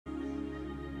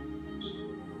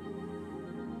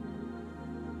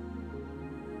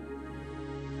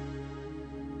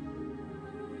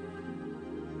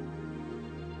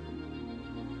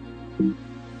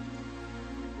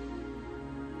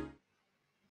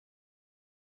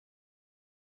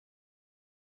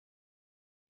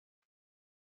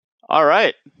All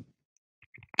right.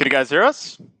 Can you guys hear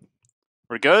us?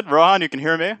 We're good? Rohan, you can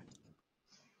hear me?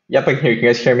 Yep, I can hear you. Can you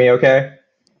guys hear me okay?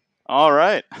 All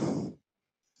right.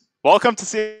 Welcome to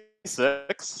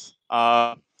CS196.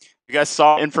 You guys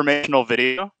saw informational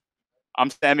video. I'm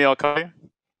Sami Alqadi.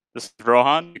 This is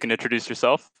Rohan. You can introduce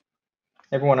yourself.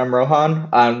 Hey everyone, I'm Rohan,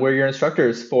 and we're your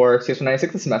instructors for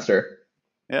CS196 this semester.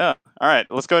 Yeah. All right.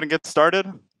 Let's go ahead and get started.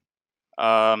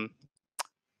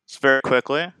 Just very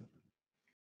quickly.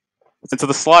 Into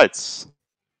the slides.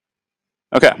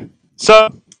 Okay. So,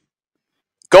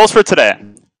 goals for today.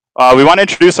 We want to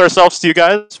introduce ourselves to you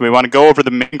guys. We want to go over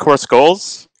the main course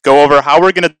goals, go over how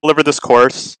we're going to deliver this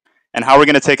course, and how we're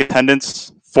going to take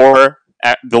attendance for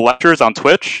the lectures on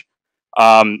Twitch.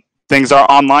 Things are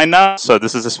online now, so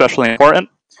this is especially important.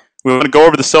 We want to go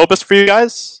over the syllabus for you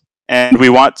guys, and we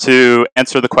want to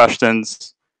answer the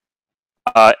questions,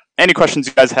 any questions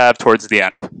you guys have towards the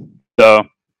end. So,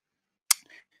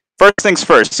 first things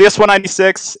first,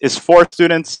 CS196 is for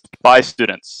students by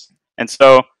students. And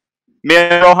so, me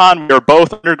and Rohan, we are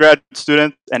both undergraduate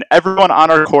students, and everyone on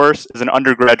our course is an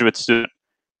undergraduate student.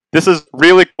 This is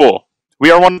really cool. We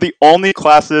are one of the only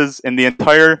classes in the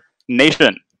entire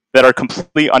nation that are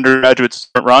completely undergraduate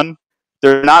student run.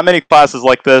 There are not many classes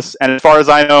like this, and as far as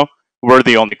I know, we're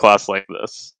the only class like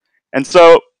this. And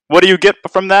so, what do you get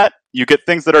from that? You get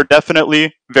things that are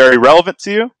definitely very relevant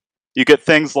to you. You get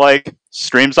things like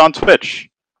streams on Twitch.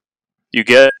 You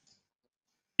get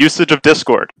usage of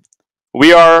Discord.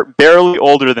 We are barely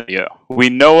older than you. We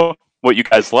know what you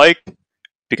guys like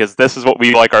because this is what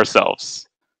we like ourselves.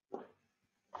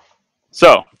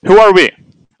 So, who are we?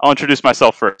 I'll introduce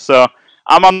myself first. So,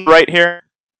 I'm on the right here.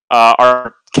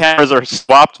 Our cameras are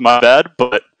swapped, my bad,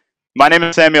 but my name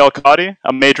is Sami Alqadi.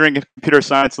 I'm majoring in computer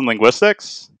science and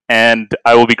linguistics, and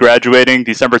I will be graduating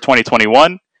December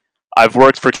 2021. I've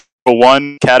worked for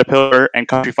One, Caterpillar, and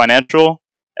Country Financial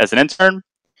as an intern.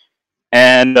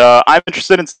 And I'm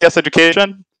interested in CS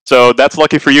education, so that's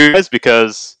lucky for you guys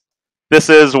because this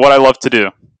is what I love to do,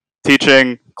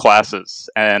 teaching classes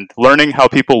and learning how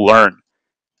people learn.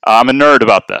 I'm a nerd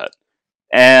about that.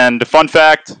 And fun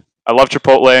fact, I love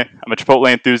Chipotle. I'm a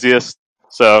Chipotle enthusiast.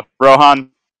 So,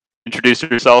 Rohan, introduce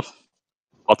yourself.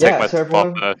 I'll take myself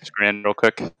off the screen real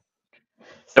quick.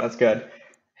 Sounds good.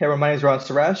 Hey everyone, my name is Rohan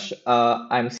Suresh.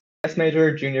 I'm a CS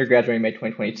major, junior, graduating May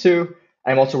 2022.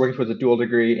 I'm also working towards a dual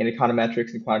degree in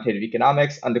econometrics and quantitative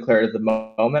economics, undeclared at the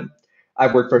moment.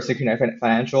 I've worked for Synchrony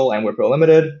Financial and Wipro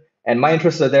Limited, and my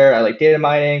interests are there. I like data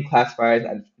mining, classified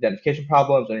identification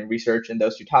problems, and research in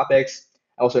those two topics.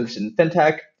 I'm also interested in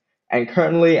fintech, and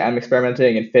currently I'm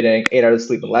experimenting in fitting 8 hours of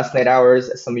sleep in less than 8 hours.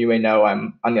 As some of you may know,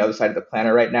 I'm on the other side of the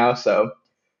planet right now, so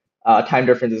time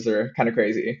differences are kind of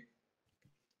crazy.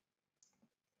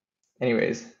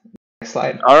 Anyways, next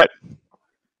slide. All right.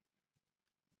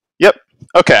 Yep.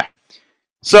 Okay.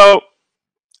 So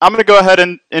I'm going to go ahead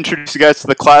and introduce you guys to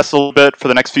the class a little bit for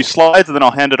the next few slides, and then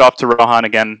I'll hand it off to Rohan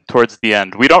again towards the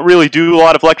end. We don't really do a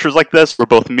lot of lectures like this, where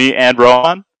both me and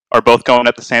Rohan are both going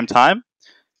at the same time.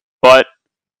 But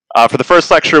for the first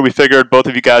lecture, we figured both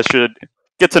of you guys should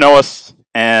get to know us,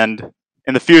 and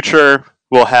in the future,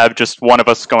 we'll have just one of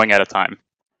us going at a time.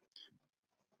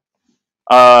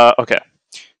 Okay.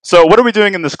 So what are we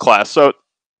doing in this class? So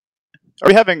are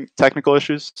we having technical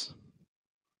issues?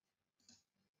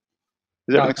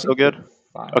 Is everything still good?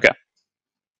 Fine. Okay.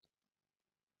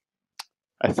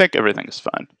 I think everything is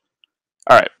fine.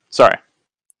 All right, sorry.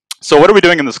 So what are we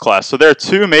doing in this class? So there are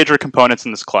two major components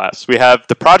in this class. We have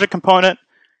the project component,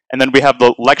 and then we have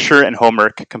the lecture and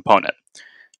homework component.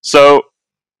 So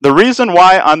the reason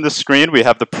why on the screen we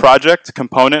have the project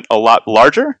component a lot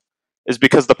larger is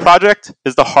because the project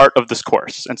is the heart of this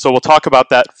course. And so we'll talk about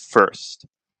that first.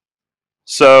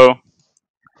 So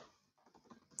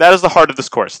that is the heart of this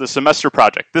course, the semester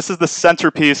project. This is the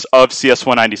centerpiece of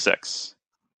CS196.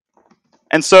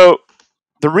 And so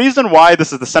the reason why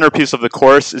this is the centerpiece of the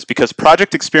course is because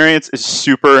project experience is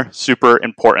super, super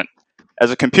important.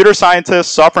 As a computer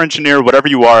scientist, software engineer, whatever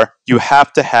you are, you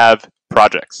have to have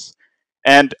projects.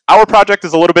 And our project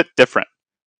is a little bit different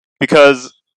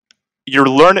because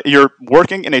you're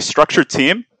working in a structured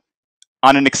team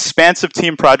on an expansive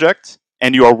team project,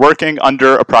 and you are working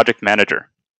under a project manager.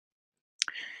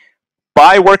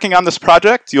 By working on this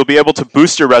project, you'll be able to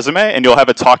boost your resume, and you'll have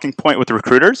a talking point with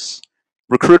recruiters.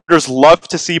 Recruiters love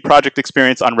to see project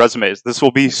experience on resumes. This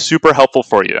will be super helpful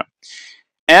for you.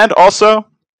 And also,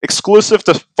 exclusive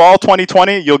to fall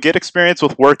 2020, you'll get experience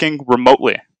with working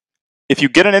remotely. If you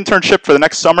get an internship for the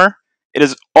next summer, it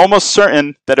is almost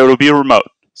certain that it will be remote.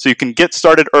 So you can get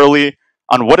started early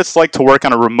on what it's like to work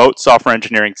on a remote software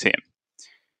engineering team.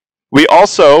 We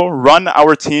also run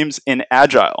our teams in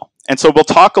Agile. And so we'll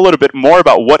talk a little bit more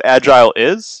about what Agile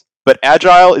is, but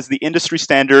Agile is the industry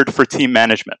standard for team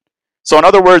management. So in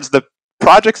other words, the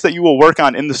projects that you will work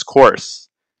on in this course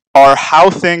are how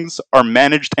things are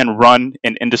managed and run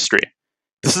in industry.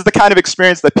 This is the kind of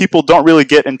experience that people don't really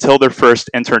get until their first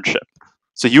internship.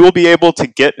 So you will be able to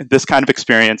get this kind of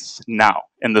experience now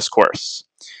in this course.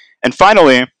 And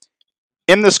finally,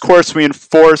 in this course, we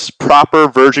enforce proper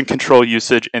version control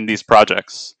usage in these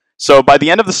projects. So by the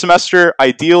end of the semester,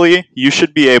 ideally, you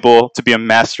should be able to be a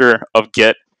master of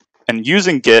Git and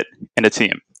using Git in a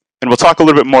team. And we'll talk a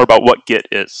little bit more about what Git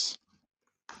is.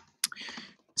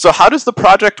 So how does the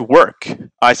project work?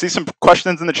 I see some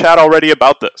questions in the chat already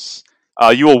about this.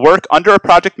 You will work under a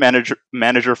project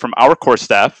manager from our core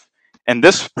staff, and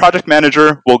this project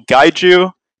manager will guide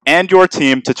you and your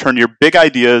team to turn your big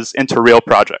ideas into real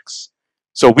projects.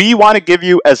 So we want to give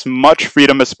you as much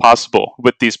freedom as possible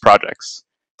with these projects.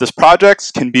 These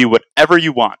projects can be whatever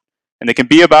you want, and they can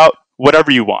be about whatever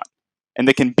you want, and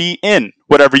they can be in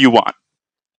whatever you want.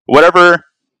 Whatever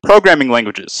programming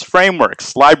languages,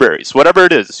 frameworks, libraries, whatever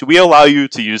it is, we allow you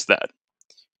to use that.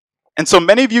 And so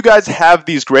many of you guys have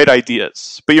these great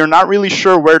ideas, but you're not really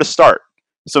sure where to start.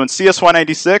 So in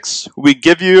CS196, we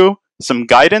give you some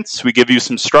guidance, we give you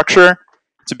some structure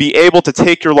to be able to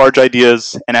take your large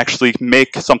ideas and actually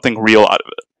make something real out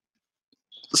of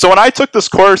it. So when I took this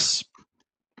course,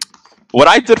 what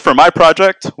I did for my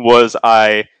project was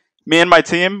me and my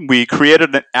team, we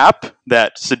created an app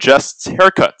that suggests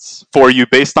haircuts for you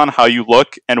based on how you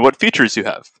look and what features you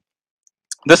have.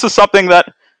 This is something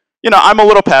that, I'm a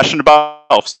little passionate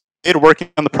about. It made working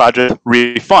on the project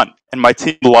really fun, and my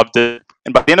team loved it.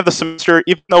 And by the end of the semester,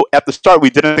 even though at the start we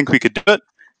didn't think we could do it,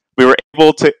 we were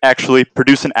able to actually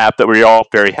produce an app that we were all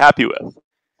very happy with.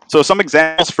 So some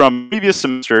examples from previous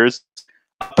semesters,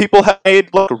 people have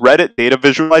made Reddit data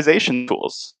visualization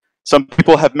tools. Some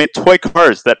people have made toy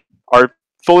cars that are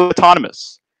fully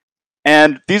autonomous.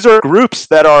 And these are groups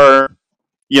that are,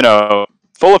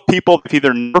 full of people who've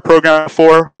either never programmed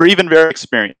before or even very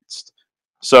experienced.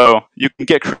 So you can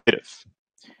get creative.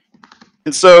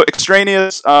 And so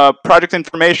extraneous project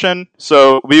information.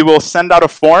 So we will send out a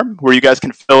form where you guys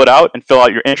can fill it out and fill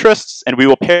out your interests, and we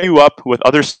will pair you up with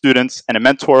other students and a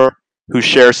mentor who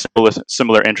share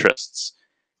similar interests.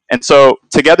 And so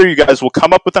together you guys will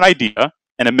come up with an idea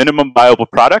and a minimum viable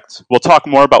product. We'll talk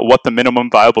more about what the minimum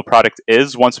viable product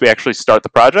is once we actually start the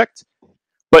project.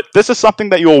 But this is something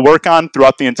that you will work on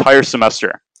throughout the entire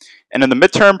semester. And in the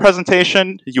midterm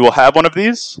presentation, you will have one of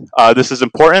these. This is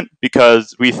important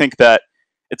because we think that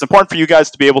it's important for you guys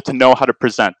to be able to know how to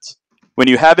present. When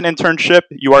you have an internship,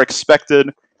 you are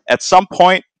expected at some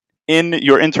point in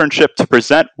your internship to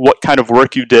present what kind of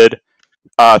work you did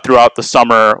throughout the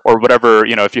summer or whatever,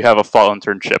 if you have a fall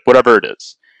internship, whatever it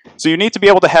is. So you need to be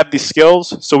able to have these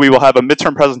skills, so we will have a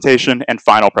midterm presentation and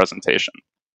final presentation.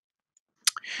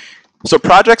 So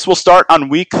projects will start on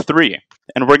week 3,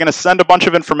 and we're going to send a bunch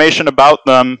of information about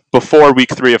them before week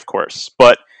 3, of course.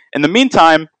 But in the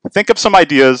meantime, think of some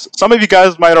ideas. Some of you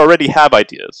guys might already have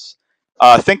ideas.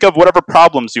 Think of whatever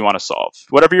problems you want to solve,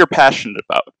 whatever you're passionate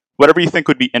about, whatever you think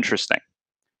would be interesting.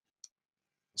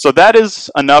 So that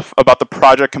is enough about the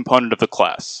project component of the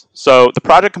class. So the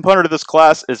project component of this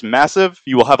class is massive.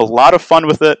 You will have a lot of fun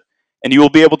with it, and you will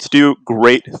be able to do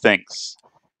great things.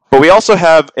 But we also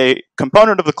have a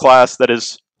component of the class that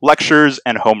is lectures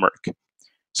and homework.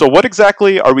 So what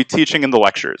exactly are we teaching in the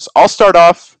lectures? I'll start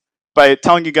off by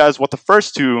telling you guys what the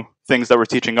first 2 things that we're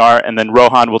teaching are, and then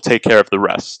Rohan will take care of the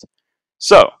rest.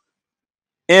 So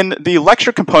in the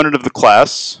lecture component of the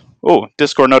class,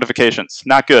 Discord notifications,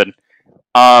 not good.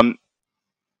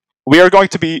 We are going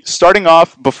to be starting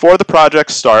off before the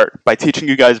projects start by teaching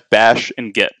you guys Bash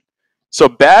and Git. So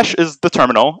Bash is the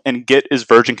terminal, and Git is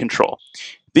version control.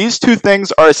 These 2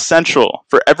 things are essential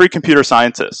for every computer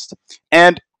scientist.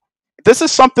 And this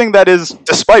is something that is,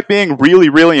 despite being really,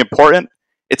 really important,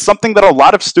 it's something that a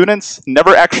lot of students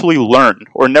never actually learn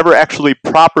or never actually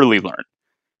properly learn.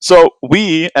 So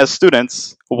we, as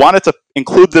students, wanted to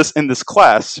include this in this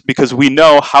class because we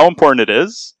know how important it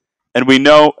is, and we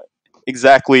know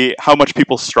exactly how much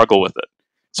people struggle with it.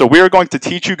 So we are going to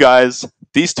teach you guys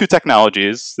these 2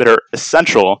 technologies that are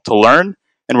essential to learn,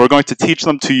 and we're going to teach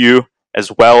them to you as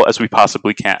well as we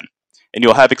possibly can. And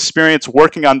you'll have experience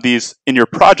working on these in your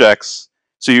projects,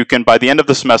 so you can, by the end of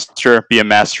the semester, be a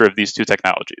master of these 2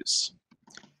 technologies.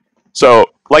 So,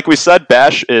 like we said,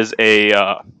 Bash is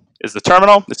the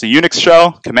terminal. It's a Unix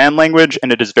shell, command language,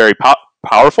 and it is very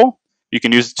powerful. You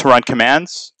can use it to run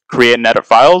commands, create and edit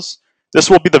files. This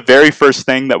will be the very first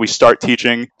thing that we start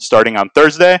teaching starting on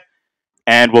Thursday,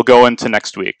 and we'll go into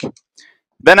next week.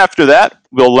 Then after that,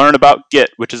 we'll learn about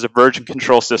Git, which is a version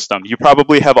control system. You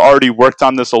probably have already worked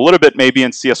on this a little bit, maybe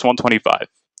in CS125.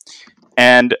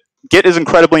 And Git is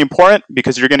incredibly important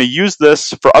because you're going to use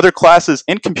this for other classes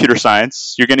in computer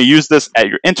science. You're going to use this at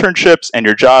your internships and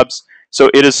your jobs. So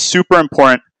it is super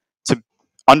important to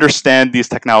understand these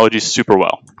technologies super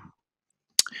well.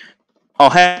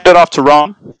 I'll hand it off to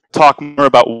Rohan to talk more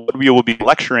about what we will be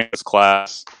lecturing in this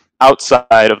class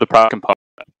outside of the product component.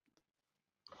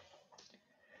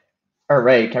 All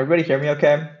right, can everybody hear me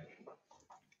okay?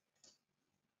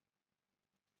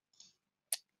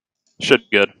 Should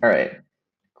be good. All right,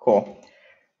 cool.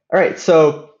 All right,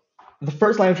 so the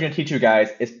first language we're going to teach you guys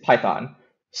is Python.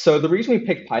 So the reason we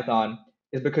picked Python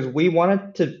is because we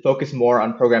wanted to focus more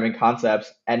on programming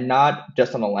concepts and not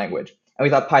just on the language. And we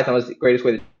thought Python was the greatest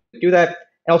way to do that.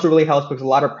 And also really helps because a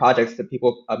lot of projects that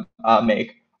people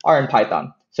make are in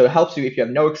Python. So it helps you, if you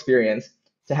have no experience,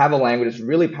 to have a language that's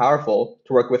really powerful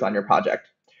to work with on your project.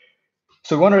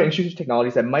 So we want to introduce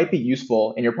technologies that might be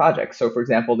useful in your project. So for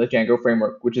example, the Django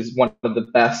framework, which is one of the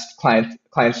best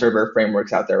client-server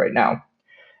frameworks out there right now.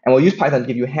 And we'll use Python to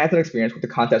give you hands-on experience with the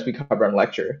concepts we cover in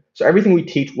lecture. So everything we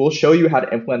teach, we'll show you how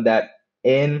to implement that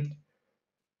in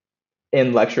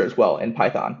lecture as well in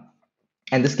Python.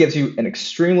 And this gives you an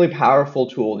extremely powerful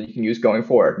tool that you can use going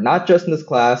forward, not just in this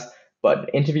class,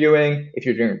 but interviewing. If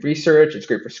you're doing research, it's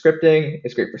great for scripting,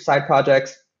 it's great for side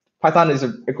projects. Python is a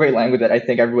great language that I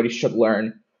think everybody should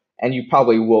learn, and you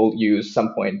probably will use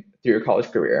some point through your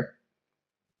college career.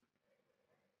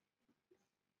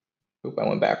 Oop, I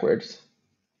went backwards.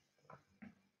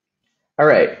 All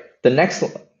right, the next,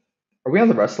 are we on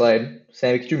the Rust slide?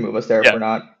 Sami, could you move us there if we're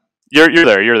not? You're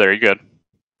there, you're good.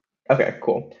 Okay,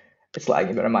 cool. It's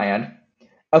lagging a bit on my end.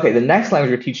 Okay, the next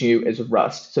language we're teaching you is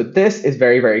Rust. So this is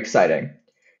very, very exciting.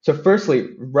 So firstly,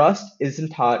 Rust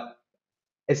isn't taught,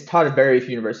 it's taught at very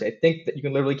few universities. I think that you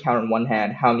can literally count on one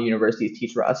hand how many universities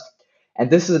teach Rust. And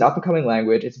this is an up-and-coming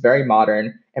language. It's very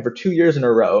modern. And for 2 years in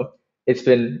a row, it's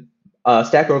been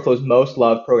Stack Overflow's most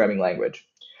loved programming language.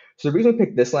 So the reason we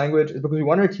picked this language is because we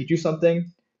wanted to teach you something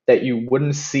that you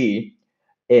wouldn't see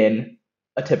in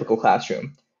a typical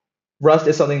classroom. Rust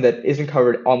is something that isn't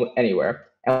covered almost anywhere.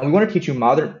 And we want to teach you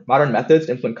modern methods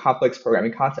to implement complex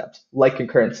programming concepts like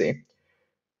concurrency.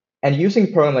 And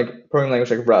using programming language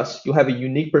like Rust, you'll have a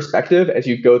unique perspective as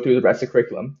you go through the rest of the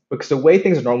curriculum. Because the way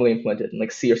things are normally implemented in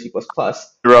like C or C++, Rohan,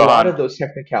 a lot of those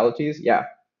technicalities, yeah.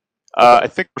 I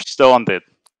think we're still on the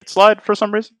slide for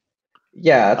some reason.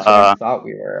 Yeah, that's what I thought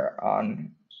we were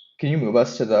on. Can you move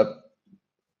us to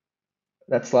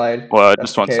that slide? Well,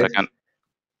 just one second.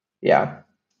 Yeah.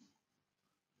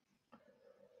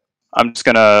 I'm just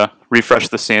gonna refresh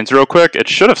the scenes real quick. It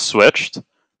should have switched,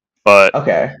 but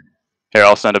okay. Here,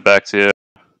 I'll send it back to you.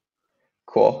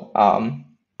 Cool.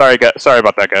 Sorry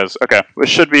about that, guys. Okay, it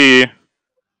should be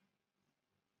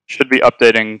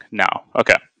updating now.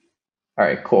 Okay. All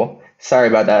right, cool. Sorry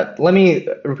about that. Let me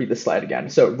repeat the slide again.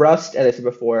 So Rust, as I said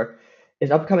before, is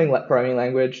an upcoming programming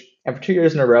language, and for 2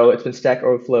 years in a row, it's been Stack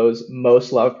Overflow's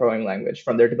most loved programming language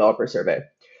from their developer survey.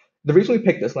 The reason we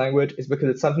picked this language is because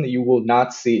it's something that you will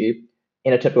not see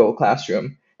in a typical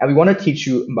classroom, and we want to teach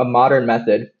you a modern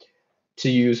method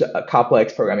to use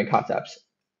complex programming concepts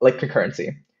like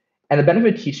concurrency. And the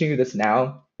benefit of teaching you this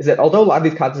now is that although a lot of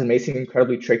these concepts may seem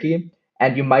incredibly tricky,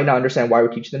 and you might not understand why we're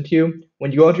teaching them to you,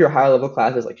 when you go into your higher level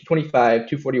classes like 225,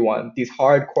 241, these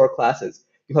hardcore classes,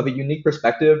 you'll have a unique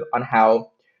perspective on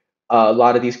how a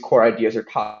lot of these core ideas are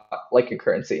taught, like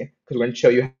concurrency, because we're going to show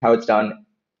you how it's done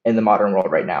in the modern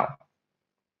world right now.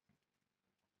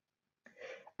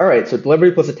 All right, so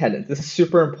delivery plus attendance. This is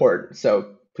super important,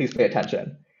 so please pay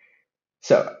attention.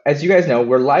 So as you guys know,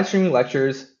 we're live streaming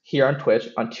lectures here on Twitch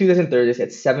on Tuesdays and Thursdays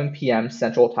at 7 p.m.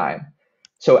 Central Time.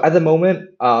 So at the moment,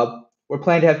 we're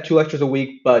planning to have 2 lectures a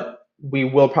week, but we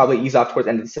will probably ease off towards the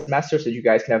end of the semester so you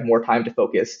guys can have more time to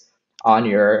focus on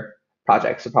your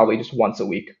projects, so probably just once a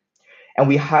week. And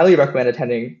we highly recommend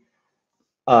attending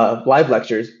live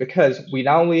lectures because we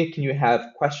not only can you have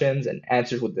questions and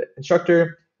answers with the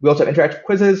instructor, we also have interactive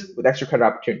quizzes with extra credit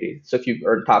opportunities. So if you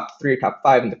earn top 3 or top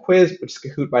 5 in the quiz, which is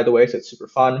Kahoot, by the way, so it's super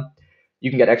fun,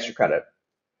 you can get extra credit.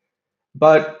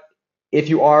 But if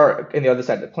you are in the other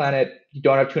side of the planet, you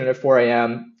don't have to tune in at 4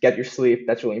 a.m., get your sleep.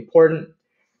 That's really important.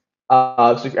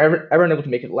 So if you're ever unable to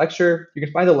make it a lecture, you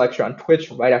can find the lecture on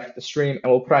Twitch right after the stream,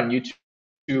 and we'll put it on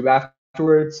YouTube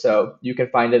afterwards, so you can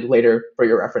find it later for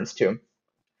your reference too.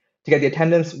 To get the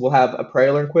attendance, we'll have a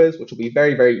Pray Learn quiz, which will be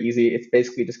very, very easy. It's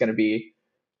basically just going to be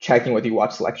checking whether you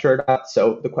watched the lecture or not.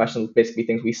 So the questions will basically be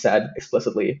things we said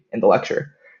explicitly in the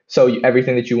lecture. So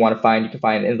everything that you want to find, you can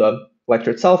find in the lecture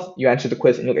itself. You answer the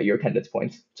quiz and you'll get your attendance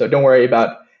points. So don't worry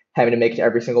about having to make it to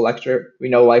every single lecture. We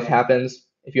know life happens.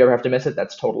 If you ever have to miss it,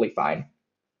 that's totally fine.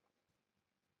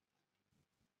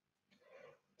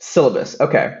 Syllabus.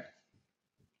 Okay.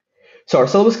 So our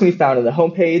syllabus can be found on the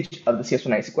homepage of the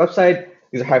CS196 website.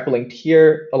 These are hyperlinked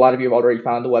here. A lot of you have already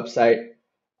found the website,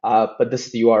 but this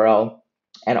is the URL,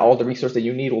 and all the resources that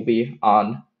you need will be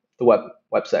on the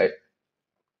website.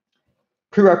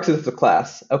 Prerequisites of the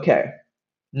class. Okay,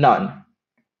 none.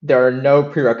 There are no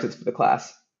prerequisites for the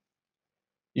class.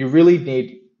 You really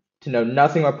need to know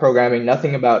nothing about programming,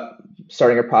 nothing about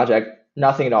starting a project,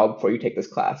 nothing at all before you take this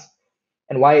class.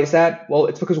 And why is that? Well,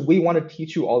 it's because we want to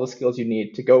teach you all the skills you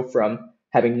need to go from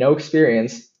having no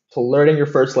experience to learning your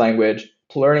first language,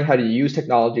 to learning how to use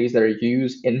technologies that are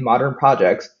used in modern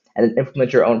projects, and then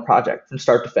implement your own project from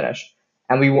start to finish.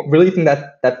 And we really think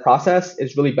that that process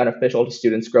is really beneficial to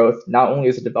students' growth, not only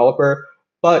as a developer,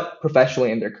 but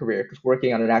professionally in their career, because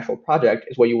working on an actual project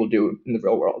is what you will do in the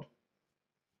real world.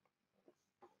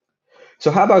 So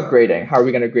how about grading? How are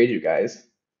we going to grade you guys?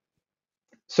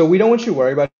 So we don't want you to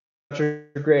worry about your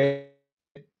grade,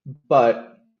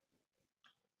 but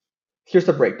here's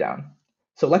the breakdown.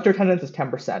 So lecture attendance is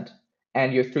 10%,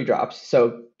 and you have 3 drops.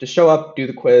 So just show up, do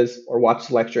the quiz, or watch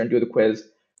the lecture and do the quiz,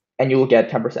 and you will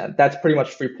get 10%. That's pretty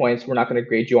much free points. We're not going to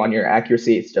grade you on your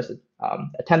accuracy. It's just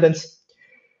attendance.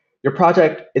 Your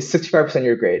project is 65% of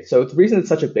your grade. So the reason it's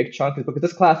such a big chunk is because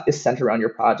this class is centered around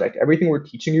your project. Everything we're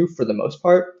teaching you, for the most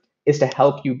part, is to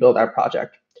help you build our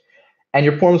project. And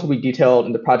your forms will be detailed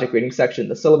in the project grading section,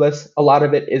 the syllabus. A lot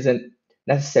of it isn't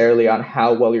necessarily on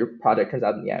how well your project turns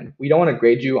out in the end. We don't want to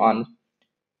grade you on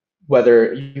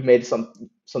whether you made something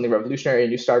revolutionary in a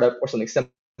new startup or something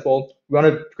simple. We want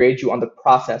to grade you on the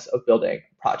process of building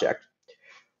a project.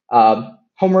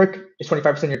 Homework is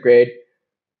 25% of your grade.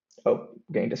 Oh,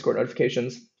 getting Discord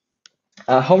notifications.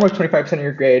 Homework, 25% of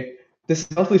your grade. This is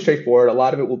relatively straightforward. A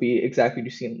lot of it will be exactly what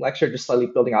you see in the lecture, just slightly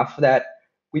building off of that.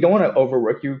 We don't want to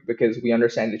overwork you because we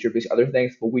understand that you're busy other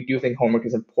things, but we do think homework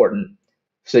is important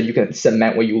so you can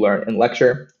cement what you learn in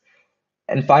lecture.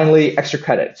 And finally, extra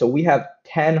credit. So we have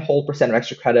 10% of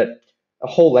extra credit, a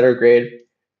whole letter grade,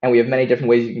 and we have many different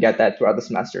ways you can get that throughout the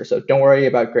semester. So don't worry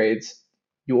about grades.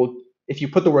 If you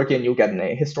put the work in, you'll get an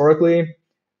A. Historically,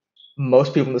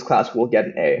 most people in this class will get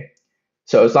an A.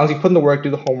 So as long as you put in the work, do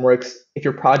the homeworks, if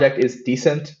your project is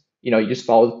decent, you just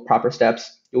follow the proper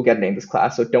steps, you'll get an A in this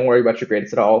class. So don't worry about your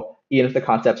grades at all, even if the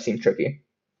concepts seem tricky.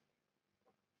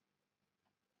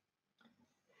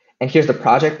 And here's the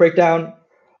project breakdown.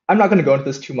 I'm not going to go into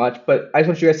this too much, but I just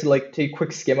want you guys to take a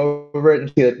quick skim over it and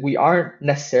see that we aren't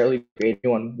necessarily grading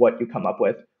you on what you come up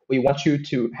with. We want you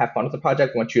to have fun with the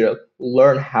project. We want you to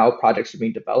learn how projects are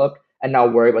being developed and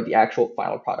not worry about the actual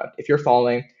final product. If you're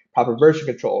following proper version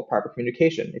control, proper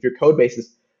communication, if your code base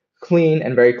is clean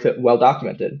and very well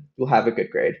documented, you'll have a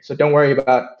good grade. So don't worry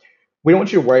about, we don't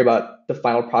want you to worry about the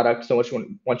final product so much.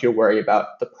 We want you to worry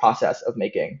about the process of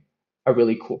making a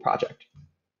really cool project.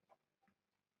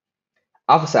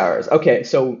 Office hours. Okay,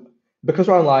 so because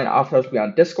we're online, office hours will be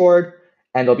on Discord,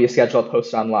 and there'll be a schedule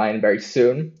posted online very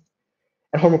soon.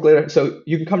 And homework later, so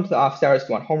you can come to the office hours if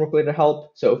you want homework related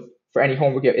help. So for any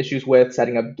homework you have issues with,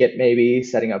 setting up Git maybe,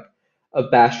 setting up a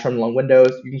bash terminal on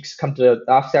Windows, you can just come to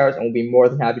the office hours and we'll be more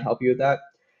than happy to help you with that.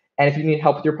 And if you need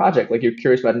help with your project, like you're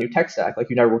curious about a new tech stack, like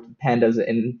you never worked with pandas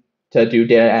to do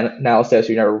data analysis,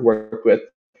 you never worked with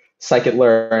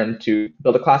scikit-learn to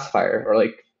build a classifier or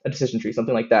like a decision tree,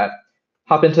 something like that,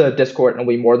 hop into Discord and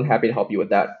we'll be more than happy to help you with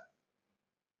that.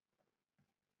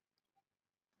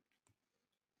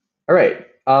 All right,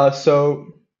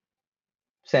 so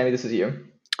Sami, this is you.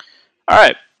 All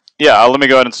right, yeah, let me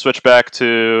go ahead and switch back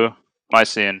to my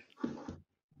scene.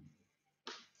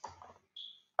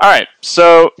 All right,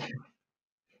 so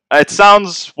it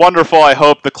sounds wonderful. I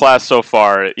hope the class so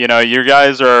far. You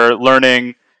guys are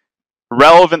learning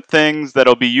relevant things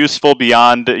that'll be useful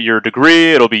beyond your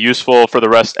degree. It'll be useful for the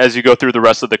rest as you go through the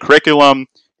rest of the curriculum.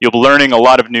 You'll be learning a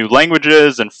lot of new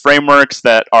languages and frameworks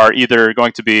that are either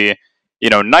going to be,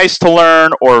 nice to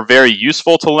learn or very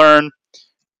useful to learn.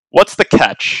 What's the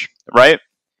catch, right?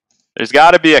 There's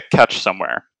got to be a catch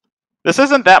somewhere. This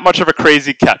isn't that much of a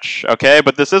crazy catch, okay?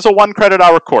 But this is a 1 credit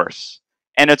hour course,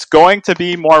 and it's going to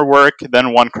be more work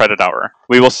than 1 credit hour.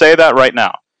 We will say that right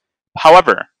now.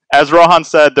 However, as Rohan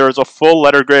said, there is a full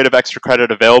letter grade of extra credit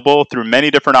available through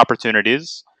many different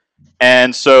opportunities,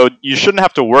 and so you shouldn't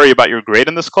have to worry about your grade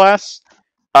in this class.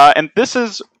 And this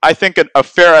is, I think, a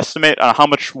fair estimate on how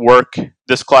much work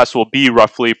this class will be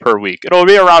roughly per week. It'll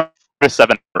be around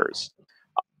 7 hours.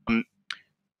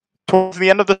 Towards the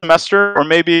end of the semester, or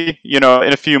maybe, in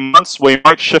a few months, we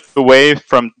might shift away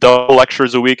from double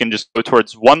lectures a week and just go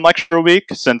towards 1 lecture a week,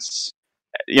 since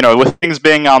with things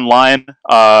being online,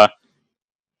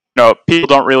 people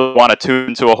don't really want to tune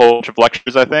into a whole bunch of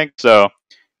lectures, I think. So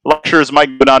lectures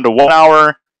might go down to 1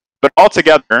 hour, but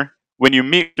altogether, when you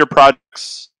meet your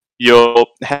projects, you'll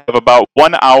have about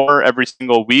 1 hour every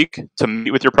single week to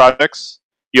meet with your projects.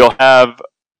 You'll have,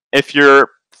 if you're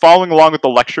following along with the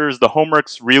lectures, the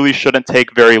homeworks really shouldn't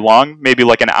take very long, maybe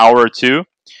like an hour or two.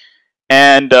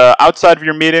 And outside of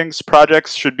your meetings,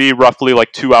 projects should be roughly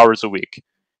like 2 hours a week.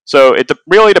 So it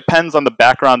really depends on the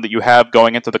background that you have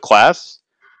going into the class.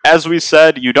 As we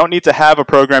said, you don't need to have a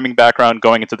programming background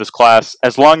going into this class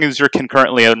as long as you're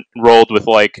concurrently enrolled with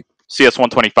like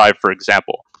CS125, for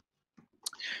example.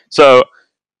 So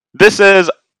this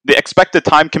is the expected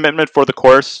time commitment for the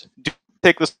course. Do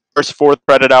take this course for the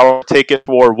credit hour. Take it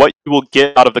for what you will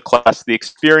get out of the class, the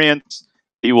experience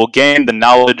that you will gain, the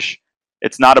knowledge.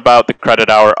 It's not about the credit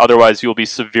hour, otherwise you'll be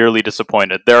severely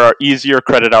disappointed. There are easier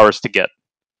credit hours to get.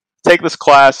 Take this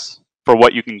class for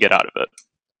what you can get out of it.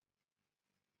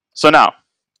 So now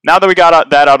that we got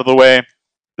that out of the way,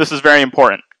 this is very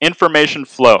important. Information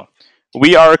flow.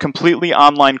 We are a completely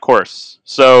online course,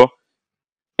 so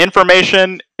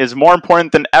information is more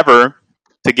important than ever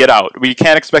to get out. We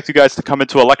can't expect you guys to come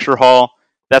into a lecture hall.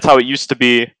 That's how it used to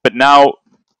be, but now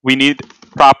we need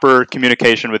proper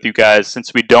communication with you guys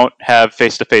since we don't have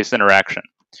face-to-face interaction.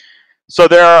 So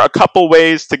there are a couple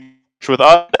ways to get in touch with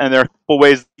us, and there are a couple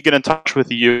ways to get in touch with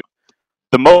you.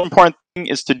 The most important thing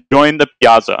is to join the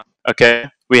Piazza. Okay,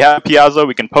 we have a Piazza.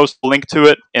 We can post a link to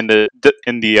it in the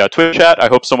Twitch chat. I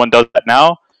hope someone does that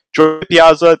now. Join the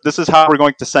Piazza. This is how we're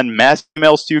going to send mass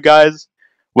emails to you guys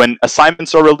when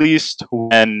assignments are released,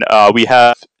 when we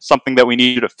have something that we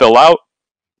need you to fill out.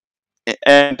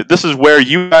 And this is where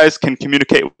you guys can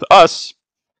communicate with us.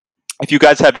 If you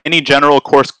guys have any general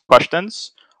course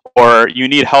questions or you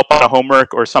need help on a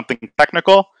homework or something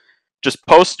technical, just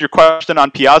post your question on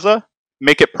Piazza.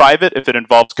 Make it private if it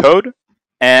involves code.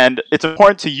 And it's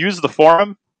important to use the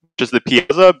forum, which is the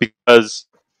Piazza, because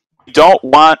we don't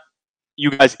want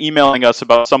you guys emailing us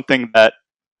about something that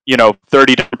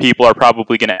 30 different people are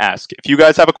probably going to ask. If you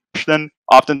guys have a question,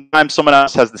 oftentimes someone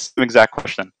else has the same exact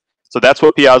question. So that's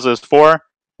what Piazza is for.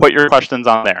 Put your questions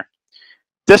on there.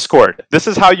 Discord. This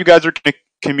is how you guys are going to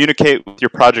communicate with your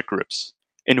project groups.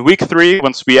 In week 3,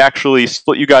 once we actually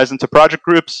split you guys into project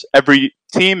groups, every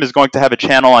team is going to have a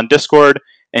channel on Discord,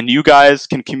 and you guys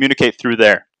can communicate through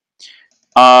there.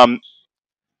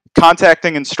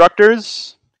 Contacting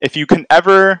instructors. If you can't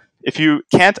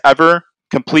ever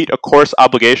complete a course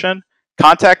obligation,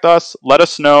 contact us, let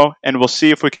us know, and we'll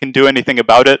see if we can do anything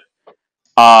about it.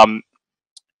 And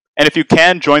if you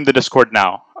can, join the Discord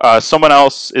now. Someone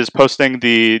else is posting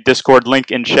the Discord link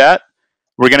in chat.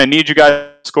 We're going to need you guys in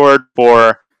Discord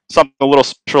for something a little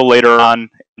special later on in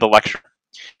the lecture.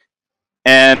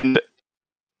 And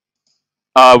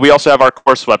we also have our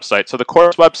course website. So the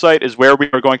course website is where we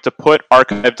are going to put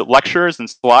archived lectures and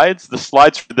slides. The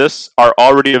slides for this are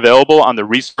already available on the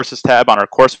resources tab on our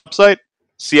course website,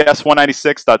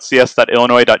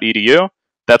 cs196.cs.illinois.edu.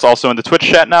 That's also in the Twitch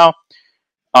chat now.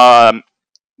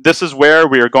 This is where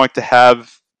we are going to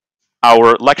have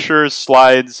our lectures,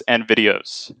 slides, and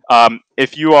videos.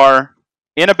 If you are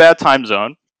in a bad time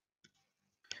zone,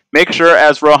 make sure,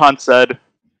 as Rohan said,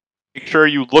 make sure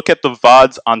you look at the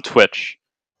VODs on Twitch,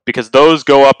 because those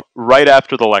go up right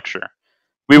after the lecture.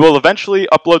 We will eventually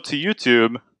upload to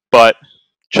YouTube, but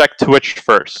check Twitch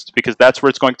first, because that's where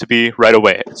it's going to be right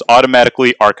away. It's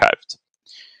automatically archived.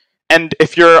 And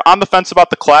if you're on the fence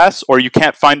about the class, or you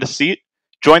can't find a seat,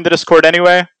 join the Discord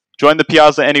anyway. Join the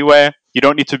Piazza anyway. You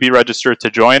don't need to be registered to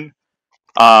join.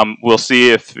 We'll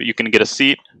see if you can get a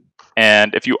seat.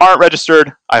 And if you aren't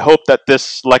registered, I hope that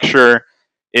this lecture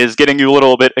is getting you a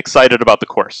little bit excited about the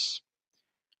course.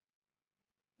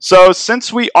 So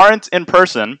since we aren't in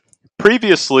person,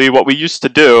 previously what we used to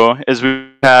do is we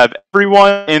have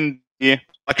everyone in the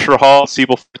lecture hall,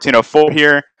 Siebel 1404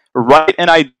 here, write an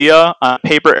idea on a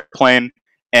paper airplane,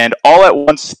 and all at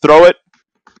once throw it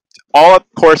all at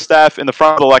the course staff in the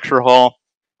front of the lecture hall,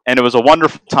 and it was a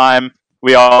wonderful time.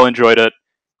 We all enjoyed it.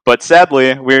 But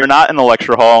sadly, we are not in the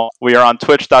lecture hall. We are on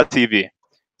twitch.tv.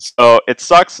 So it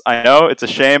sucks. I know. It's a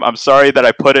shame. I'm sorry that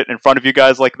I put it in front of you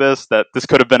guys like this, that this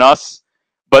could have been us.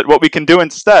 But what we can do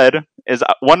instead is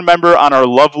one member on our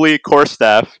lovely course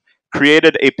staff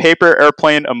created a paper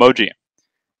airplane emoji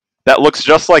that looks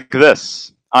just like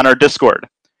this on our Discord.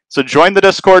 So join the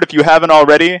Discord if you haven't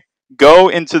already. Go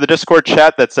into the Discord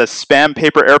chat that says spam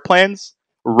paper airplanes.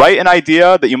 Write an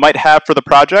idea that you might have for the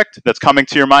project that's coming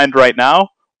to your mind right now,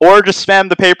 or just spam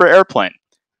the paper airplane.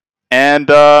 And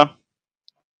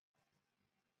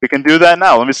we can do that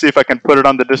now. Let me see if I can put it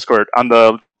on the Discord, on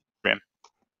the stream.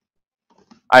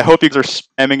 I hope you guys are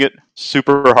spamming it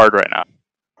super hard right now.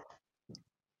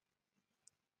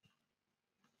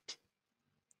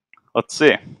 Let's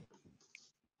see.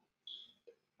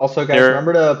 Also, guys,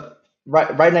 remember to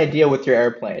write an idea with your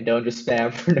airplane. Don't just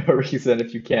spam for no reason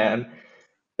if you can.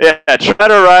 Yeah, try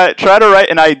to write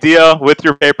an idea with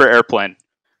your paper airplane.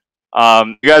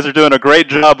 You guys are doing a great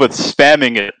job with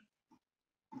spamming it.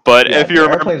 But Yeah, if you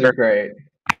remember, airplanes are great.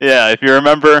 Yeah, if you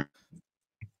remember,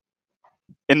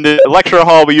 in the lecture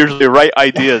hall, we usually write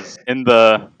ideas in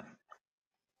the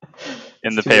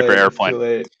paper airplane. It's too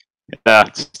late. Yeah,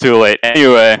 it's too late.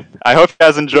 Anyway, I hope you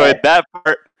guys enjoyed that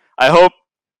part. I hope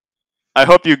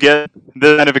you get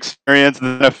this kind of experience, this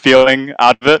kind of feeling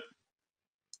out of it.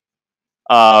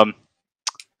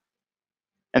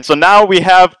 And so now we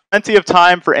have plenty of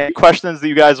time for any questions that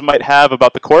you guys might have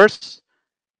about the course.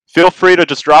 Feel free to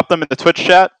just drop them in the Twitch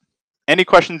chat. Any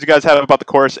questions you guys have about the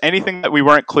course, anything that we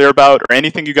weren't clear about, or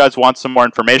anything you guys want some more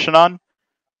information on.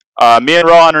 Me and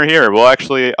Rohan are here.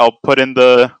 I'll put in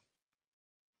the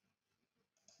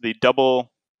double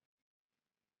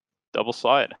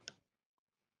slide,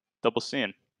 double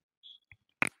scene.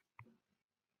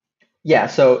 Yeah,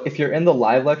 so if you're in the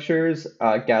live lectures,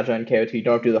 Gaja and KOT, you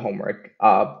don't have to do the homework.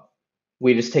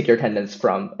 We just take your attendance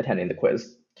from attending the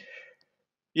quiz.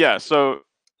 Yeah, so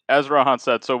as Rohan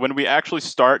said, so when we actually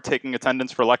start taking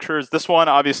attendance for lectures, this one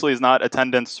obviously is not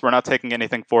attendance. We're not taking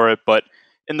anything for it, but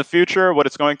in the future, what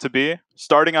it's going to be,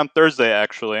 starting on Thursday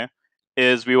actually,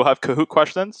 is we will have Kahoot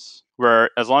questions,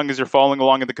 where as long as you're following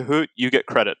along in the Kahoot, you get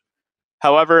credit.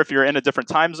 However, if you're in a different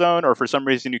time zone or for some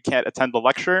reason you can't attend the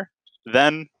lecture,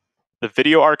 then the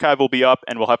video archive will be up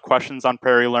and we'll have questions on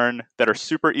Prairie Learn that are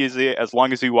super easy. As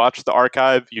long as you watch the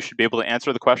archive, you should be able to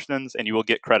answer the questions and you will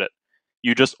get credit.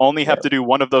 You just only have to do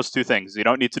one of those two things. You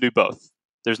don't need to do both.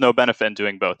 There's no benefit in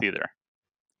doing both either.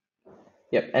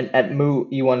 Yep, and at Moo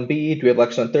E1B, do we have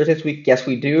lectures on Thursday this week? Yes,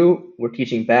 we do. We're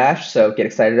teaching Bash, so get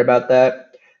excited about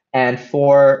that. And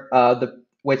for the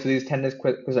ways to these attendance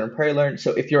quiz on Prairie Learn,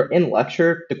 so if you're in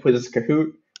lecture, the quiz is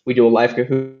Kahoot. We do a live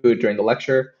Kahoot during the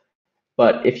lecture.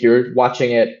 But if you're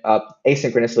watching it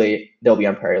asynchronously, they'll be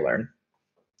on Prairie Learn.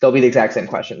 They'll be the exact same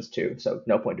questions too, so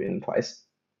no point doing them twice.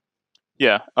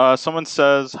 Yeah, someone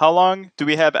says, how long do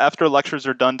we have after lectures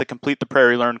are done to complete the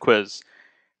Prairie Learn quiz?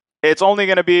 It's only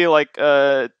going to be like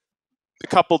a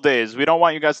couple days. We don't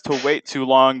want you guys to wait too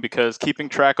long because keeping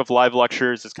track of live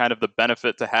lectures is kind of the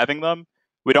benefit to having them.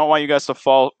 We don't want you guys to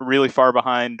fall really far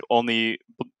behind, only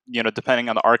depending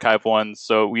on the archive ones.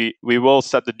 So we will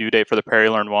set the due date for the Prairie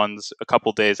Learn ones a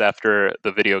couple days after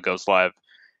the video goes live.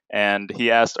 And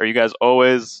he asked, are you guys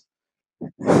always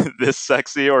this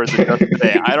sexy or is it just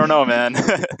today? I don't know, man.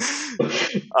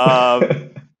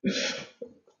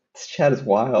 This chat is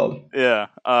wild. Yeah.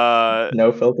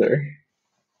 No filter.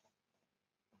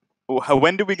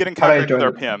 When do we get in contact with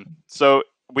our PM? So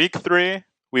week 3,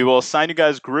 we will assign you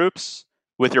guys groups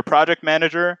with your project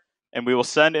manager, and we will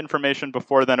send information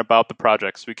before then about the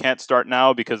projects. We can't start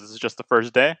now because this is just the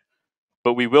first day,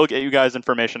 but we will get you guys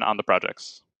information on the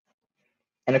projects.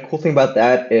 And a cool thing about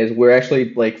that is we're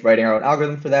actually writing our own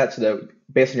algorithm for that, so that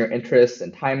based on your interests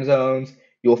and time zones,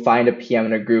 you will find a PM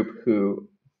in a group who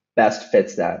best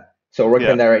fits that. So we're working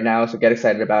on that right now, so get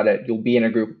excited about it. You'll be in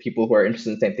a group of people who are interested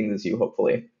in the same things as you,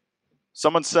 hopefully.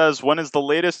 Someone says, when is the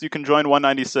latest you can join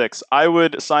 196? I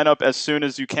would sign up as soon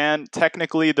as you can.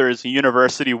 Technically, there is a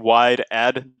university-wide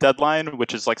ad deadline,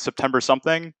 which is like September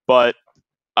something, but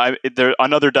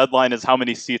another deadline is how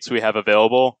many seats we have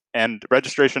available, and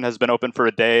registration has been open for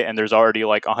a day, and there's already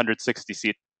like 160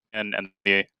 seats, and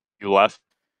you left.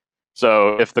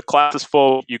 So if the class is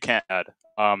full, you can't add.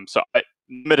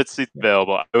 Limited seats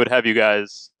available. I would have you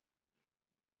guys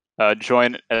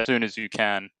join as soon as you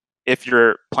can if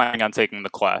you're planning on taking the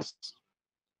class.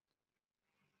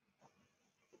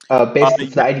 Basically,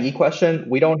 for the IDE question,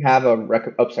 we don't have a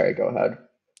Oh, sorry, go ahead.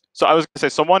 So I was going to say,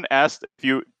 someone asked if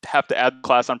you have to add the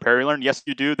class on Prairie Learn. Yes,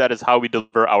 you do. That is how we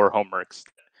deliver our homeworks.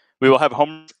 We will have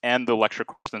homeworks and the lecture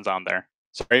questions on there.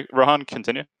 Sorry, Rohan,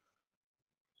 continue.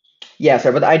 Yeah,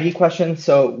 sorry, but the IDE question,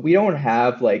 so we don't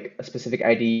have a specific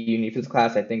IDE you need for this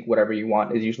class. I think whatever you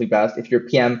want is usually best. If you're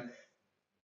PM,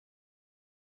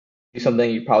 do something,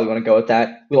 you probably want to go with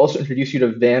that. We'll also introduce you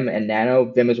to Vim and Nano.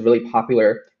 Vim is a really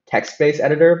popular text-based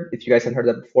editor. If you guys haven't heard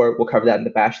of that before, we'll cover that in the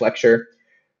Bash lecture.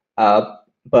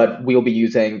 But we'll be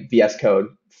using VS Code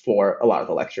for a lot of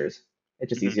the lectures.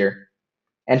 It's just easier.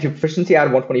 And if your proficiency out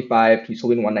of 125, can you still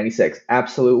be in 196?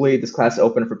 Absolutely. This class is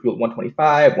open for people at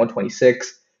 125,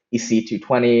 126, EC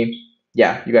 220.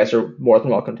 Yeah, you guys are more than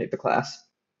welcome to take the class.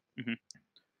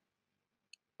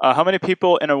 How many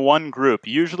people in a one group?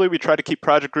 Usually we try to keep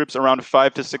project groups around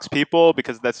 5 to 6 people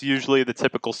because that's usually the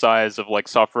typical size of like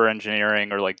software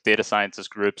engineering or like data sciences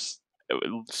groups.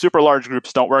 Super large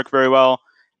groups don't work very well,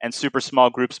 and super small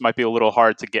groups might be a little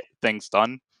hard to get things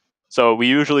done. So we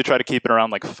usually try to keep it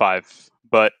around like 5,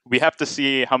 but we have to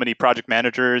see how many project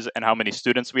managers and how many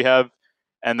students we have,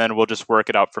 and then we'll just work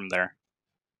it out from there.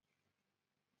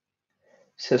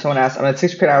 So someone asked, I'm at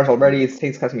 6 credit hours already. It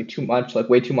takes costing me too much, like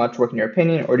way too much work in your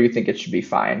opinion, or do you think it should be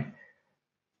fine?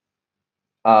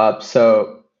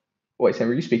 So wait, Sam,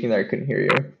 were you speaking there? I couldn't hear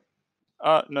you.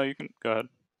 No, you can go ahead.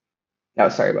 Oh,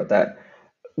 sorry about that.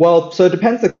 Well, so it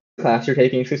depends the class you're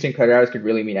taking. 16 credit hours could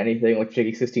really mean anything. Like if you're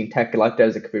taking 16 tech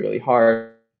electives, it could be really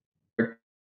hard.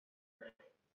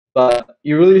 But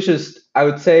you really just, I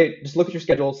would say, just look at your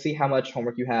schedule, see how much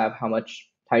homework you have, how much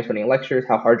time you're spending in lectures,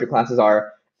 how hard your classes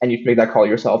are, and you can make that call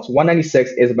yourself. So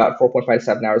 196 is about 4.5 to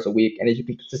 7 hours a week, and if you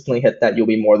can consistently hit that, you'll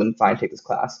be more than fine to take this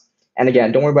class. And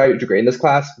again, don't worry about your grade in this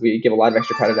class. We give a lot of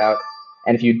extra credit out,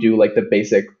 and if you do like the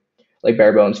basic, like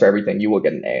bare bones for everything, you will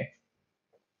get an A.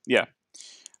 Yeah.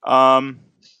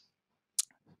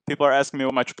 People are asking me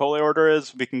what my Chipotle order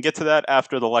is. We can get to that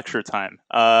after the lecture time.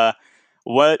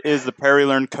 What is the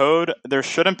PeriLearn code? There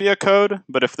shouldn't be a code,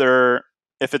 but if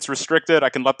it's restricted, I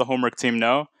can let the homework team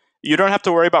know. You don't have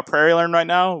to worry about PeriLearn right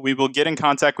now. We will get in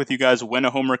contact with you guys when a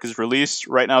homework is released.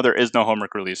 Right now, there is no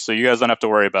homework released, so you guys don't have to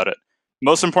worry about it.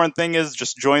 Most important thing is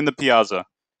just join the Piazza.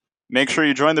 Make sure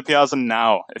you join the Piazza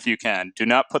now if you can. Do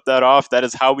not put that off. That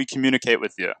is how we communicate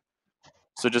with you.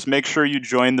 So just make sure you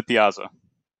join the Piazza.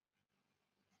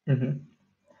 Mm-hmm.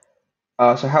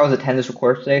 So how is attendance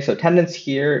recorded today? So attendance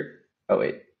here. Oh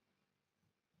wait.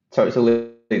 Sorry, so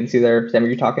latency there. Sam, are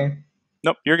you talking?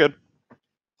 Nope, you're good.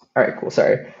 All right, cool.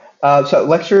 Sorry. So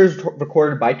lectures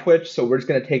recorded by Twitch. So we're just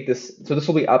gonna take this. So this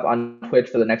will be up on Twitch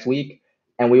for the next week,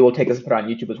 and we will take this and put it on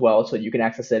YouTube as well, so you can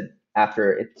access it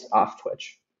after it's off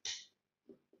Twitch.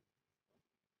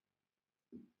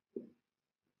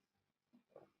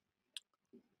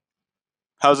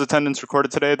 How's attendance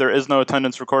recorded today? There is no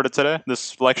attendance recorded today.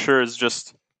 This lecture is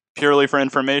just purely for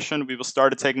information. We will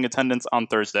start taking attendance on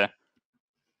Thursday.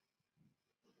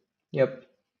 Yep.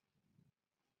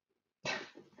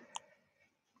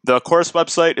 The course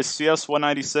website is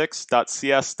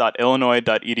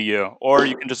cs196.cs.illinois.edu, or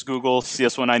you can just Google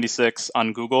CS196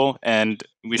 on Google, and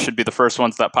we should be the first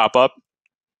ones that pop up.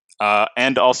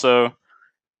 And also,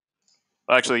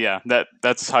 actually, yeah,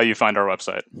 that's how you find our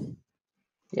website.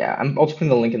 Yeah, I'm also putting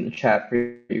the link in the chat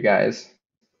for you guys.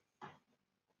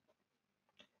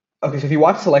 Okay, so if you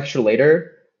watch the lecture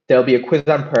later, there'll be a quiz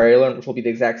on PeriLearn, which will be the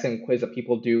exact same quiz that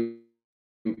people do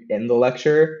in the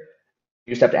lecture.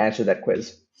 You just have to answer that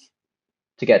quiz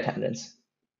to get attendance.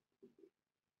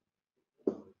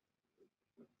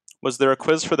 Was there a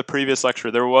quiz for the previous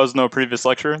lecture? There was no previous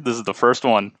lecture. This is the first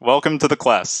one. Welcome to the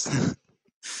class.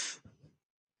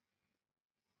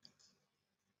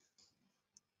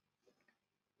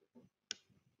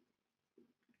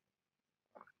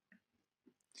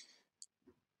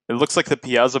 It looks like the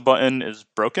Piazza button is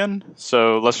broken,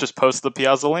 so let's just post the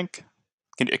Piazza link.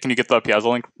 Can you get the Piazza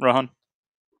link, Rohan?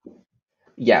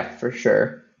 Yeah, for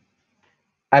sure.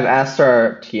 I've asked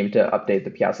our team to update the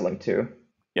Piazza link too.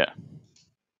 Yeah.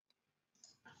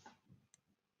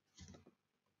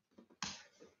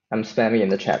 I'm spamming in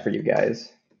the chat for you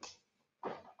guys.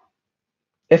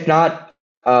 If not,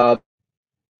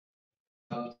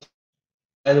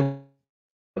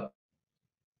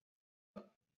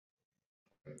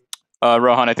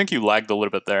 Rohan, I think you lagged a little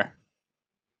bit there.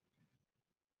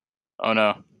 Oh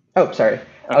no. oh, sorry. Okay.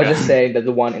 I was just saying that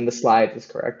the one in the slide is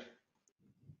correct.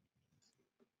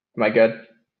 Am I good?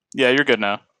 Yeah, you're good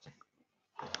now.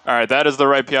 All right, that is the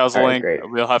right Piazza All right, link. great.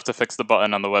 We'll have to fix the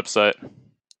button on the website.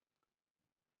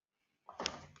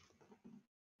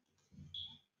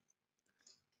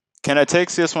 Can I take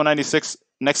CS196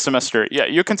 next semester? Yeah,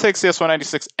 you can take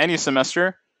CS196 any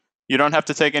semester. You don't have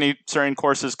to take any certain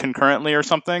courses concurrently or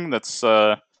something. That's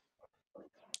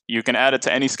you can add it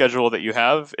to any schedule that you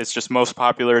have. It's just most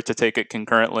popular to take it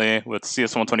concurrently with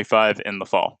CS125 in the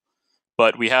fall.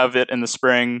 But we have it in the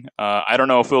spring. I don't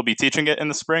know if we'll be teaching it in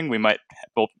the spring.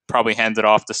 We'll probably hand it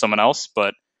off to someone else.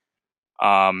 But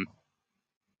if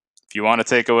you want to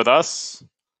take it with us,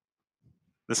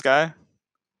 this guy,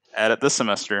 add it this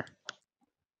semester.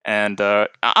 And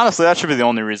honestly, that should be the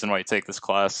only reason why you take this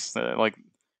class. Like,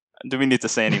 do we need to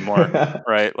say any more?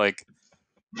 Right? Like,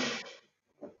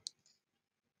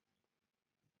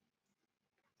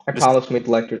 I promise to make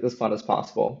the lecture as fun as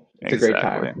possible. It's exactly.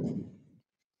 a great time.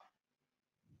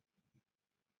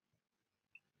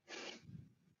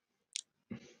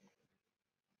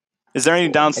 Is there any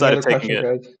Cool. downside Any of other taking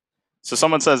questions, it? guys? So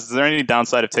someone says, is there any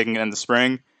downside of taking it in the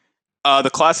spring? The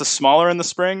class is smaller in the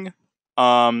spring.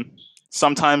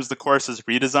 Sometimes the course is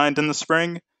redesigned in the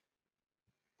spring,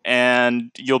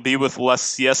 and you'll be with less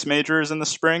CS majors in the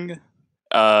spring.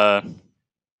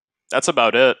 That's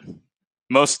about it.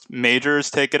 Most majors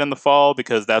take it in the fall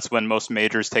because that's when most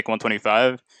majors take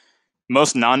 125.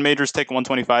 Most non-majors take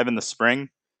 125 in the spring,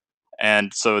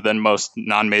 and so then most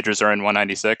non-majors are in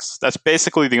 196. That's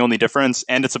basically the only difference,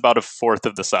 and it's about a fourth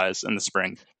of the size in the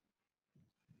spring.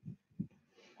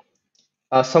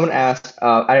 Someone asked,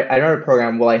 I run a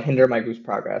program, will I hinder my group's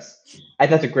progress? I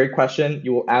think that's a great question.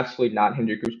 You will absolutely not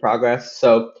hinder your group's progress.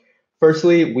 So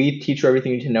firstly, we teach you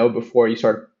everything you need to know before you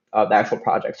start the actual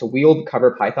project. So we'll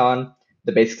cover Python,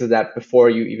 the basics of that before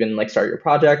you even like start your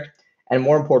project. And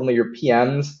more importantly, your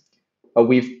PMs,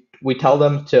 we tell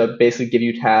them to basically give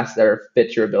you tasks that are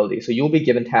fit your ability. So you'll be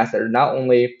given tasks that are not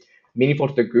only meaningful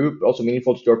to the group, but also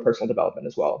meaningful to your personal development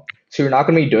as well. So you're not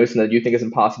going to be doing something that you think is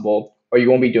impossible, or you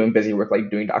won't be doing busy work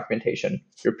like doing documentation.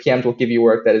 Your PMs will give you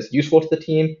work that is useful to the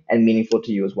team and meaningful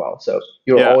to you as well. So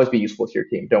you'll Yeah, always be useful to your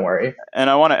team. Don't worry. and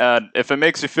I want to add, if it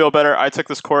makes you feel better, I took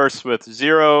this course with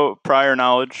zero prior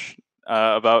knowledge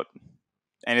about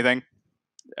anything.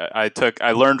 I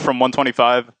learned from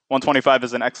 125. 125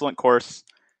 is an excellent course.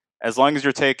 As long as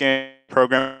you're taking a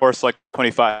program course like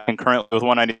 25 concurrently with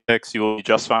 196, you will be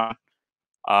just fine.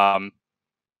 I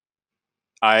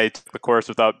took the course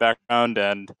without background,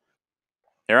 and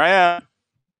here I am.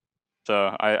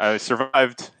 So I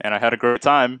survived, and I had a great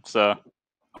time. So,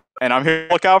 and I'm here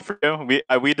to look out for you.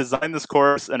 We designed this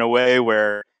course in a way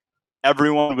where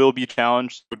everyone will be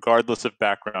challenged regardless of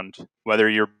background, whether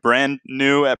you're brand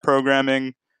new at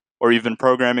programming or you've been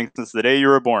programming since the day you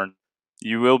were born.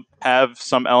 You will have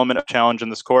some element of challenge in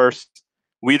this course.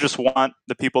 We just want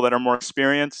the people that are more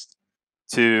experienced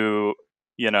to,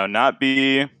 not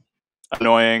be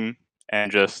annoying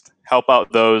and just help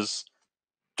out those.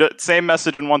 Same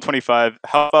message in 125.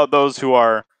 Help out those who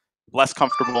are less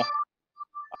comfortable.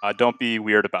 Don't be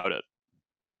weird about it.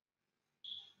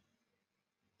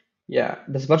 Yeah,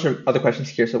 there's a bunch of other questions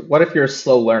here. So what if you're a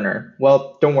slow learner?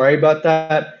 Well, don't worry about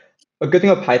that. A good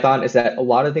thing about Python is that a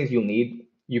lot of things you'll need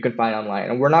you can find online.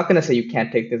 And we're not going to say you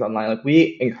can't take this online. Like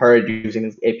we encourage using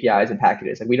these APIs and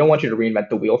packages. Like we don't want you to reinvent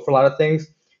the wheel for a lot of things.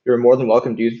 You're more than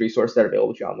welcome to use resources that are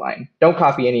available to you online. Don't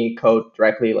copy any code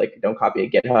directly, like don't copy a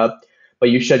GitHub, but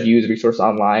you should use resources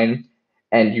online.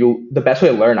 And the best way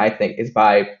to learn, I think, is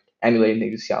by emulating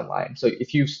things you see online. So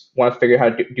if you want to figure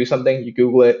out how to do something, you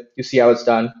Google it, you see how it's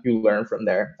done, you learn from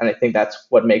there. And I think that's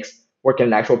what makes working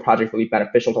an actual project really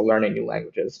beneficial to learning new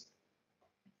languages.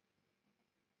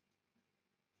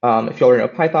 If you already know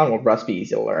Python, will Rust be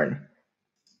easy to learn?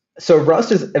 So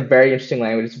Rust is a very interesting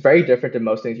language. It's very different than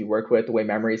most things you work with, the way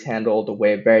memory is handled, the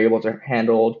way variables are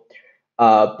handled.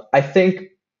 I think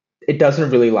it doesn't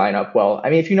really line up well.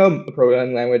 I mean, if you know a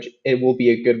programming language, it will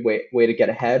be a good way to get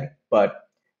ahead, but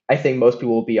I think most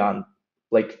people will be on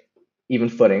like even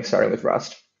footing starting with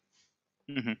Rust.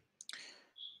 Mm-hmm.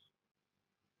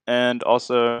 And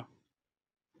also,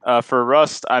 for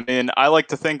Rust, I mean, I like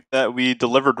to think that we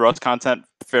delivered Rust content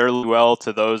fairly well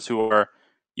to those who are,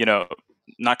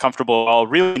 not comfortable at all.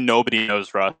 Really, nobody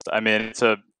knows Rust. I mean, it's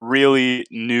a really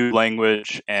new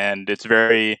language, and it's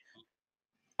very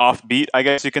offbeat, I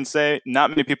guess you can say. Not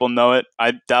many people know it.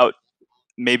 I doubt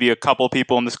maybe a couple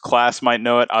people in this class might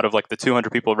know it out of like the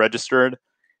 200 people registered.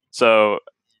 So,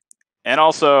 and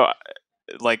also,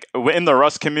 like in the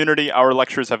Rust community, our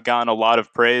lectures have gotten a lot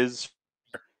of praise,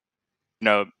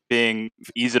 being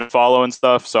easy to follow and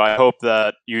stuff. So I hope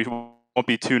that you won't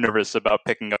be too nervous about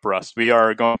picking up Rust. We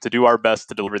are going to do our best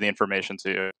to deliver the information to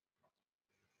you.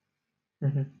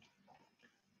 Mm-hmm.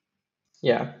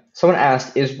 Yeah. Someone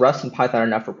asked, is Rust and Python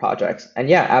enough for projects? And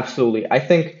yeah, absolutely. I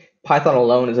think Python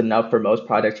alone is enough for most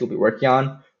projects you'll be working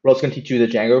on. We're also going to teach you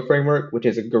the Django framework, which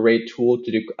is a great tool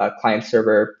to do client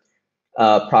server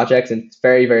projects. And it's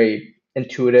very, very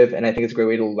intuitive. And I think it's a great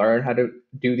way to learn how to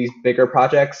do these bigger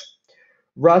projects.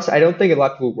 Rust, I don't think a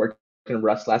lot of people worked in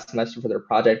Rust last semester for their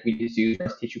project. We just use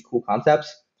Rust to teach you cool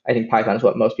concepts. I think Python is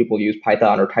what most people use,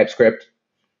 Python or TypeScript.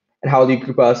 And how do you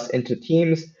group us into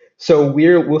teams? So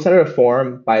we'll send out a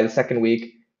form by the second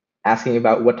week asking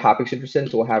about what topics you're interested in.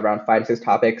 So we'll have around 5 to 6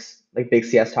 topics, like big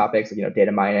CS topics, like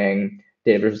data mining,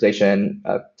 data visualization,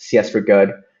 CS for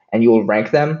good, and you will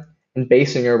rank them. And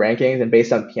based on your rankings and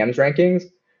based on PM's rankings,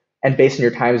 and based on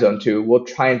your time zone too, we'll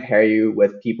try and pair you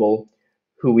with people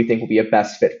who we think will be a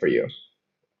best fit for you.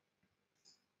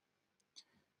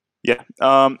 Yeah.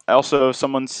 Also,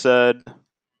 someone said,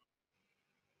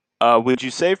 would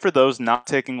you say for those not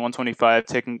taking 125,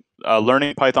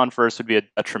 learning Python first would be a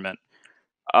detriment?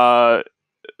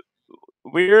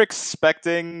 We're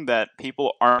expecting that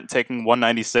people aren't taking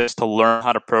 196 to learn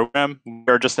how to program.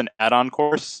 We're just an add-on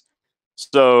course.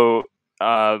 So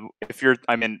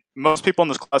most people in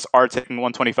this class are taking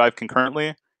 125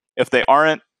 concurrently. If they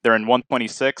aren't, they're in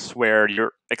 126, where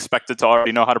you're expected to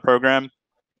already know how to program,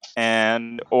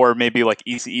 or maybe like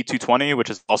ECE 220, which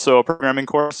is also a programming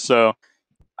course. So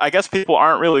I guess people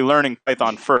aren't really learning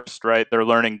Python first, right? They're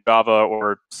learning Java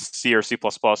or C or C++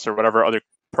 or whatever other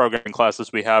programming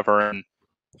classes we have are in.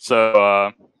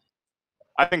 So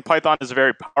I think Python is a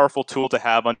very powerful tool to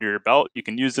have under your belt. You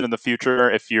can use it in the future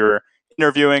if you're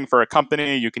interviewing for a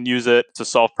company. You can use it to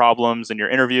solve problems in your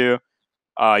interview.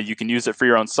 You can use it for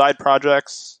your own side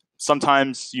projects.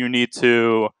 Sometimes you need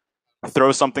to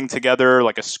throw something together,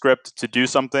 like a script, to do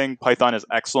something. Python is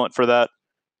excellent for that.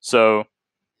 So,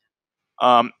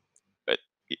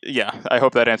 yeah, I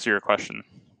hope that answered your question.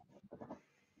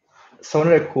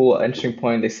 Someone had a cool, interesting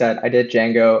point. They said, I did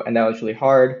Django, and that was really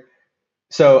hard.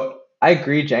 So I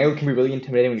agree, Django can be really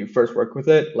intimidating when you first work with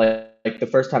it. Like the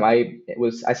first time I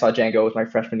saw Django was my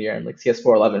freshman year in like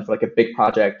CS411 for like a big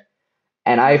project,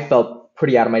 and I felt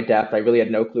pretty out of my depth. I really had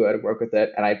no clue how to work with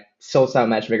it, and I still somehow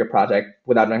managed to make a project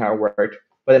without knowing how it worked.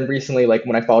 But then recently, like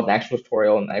when I followed an actual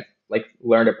tutorial and I like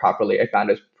learned it properly, I found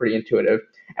it was pretty intuitive.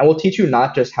 And we'll teach you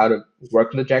not just how to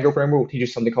work with the Django framework, we'll teach you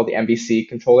something called the MVC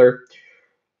controller,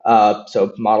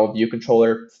 so model view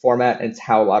controller format, and it's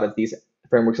how a lot of these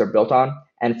frameworks are built on.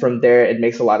 And from there, it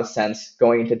makes a lot of sense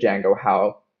going into Django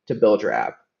how to build your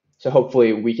app. So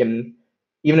hopefully we can,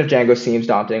 even if Django seems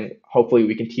daunting, hopefully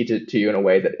we can teach it to you in a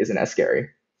way that isn't as scary.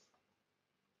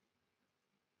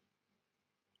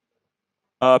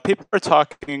 People are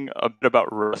talking a bit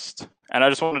about Rust, and I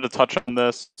just wanted to touch on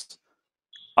this.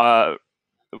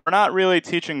 We're not really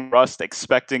teaching Rust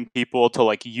expecting people to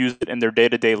like use it in their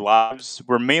day-to-day lives.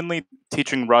 We're mainly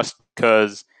teaching Rust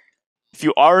because if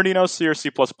you already know C or C++,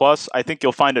 I think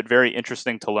you'll find it very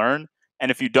interesting to learn. And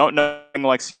if you don't know anything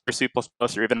like C or C++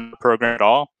 or even program at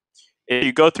all, if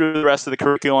you go through the rest of the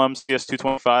curriculum,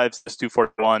 CS225,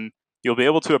 CS241, you'll be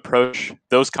able to approach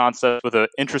those concepts with an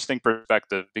interesting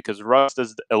perspective, because Rust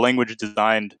is a language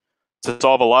designed to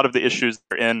solve a lot of the issues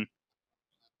that are in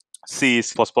C,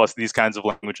 C++, these kinds of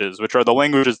languages, which are the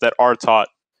languages that are taught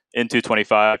in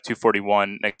 225,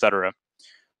 241, etc.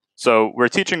 So we're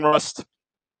teaching Rust,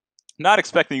 not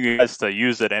expecting you guys to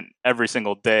use it in every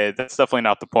single day. That's definitely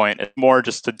not the point. It's more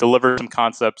just to deliver some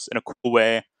concepts in a cool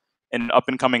way in an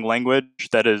up-and-coming language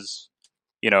that is,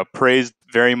 praised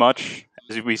very much,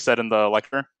 as we said in the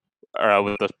lecture,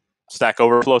 with the Stack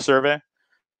Overflow survey.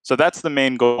 So that's the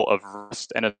main goal of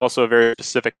Rust, and it's also a very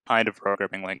specific kind of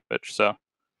programming language. So,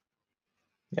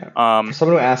 yeah. For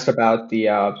someone who asked about the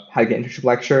how to get internship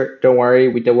lecture, don't worry,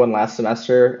 we did one last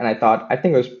semester, and I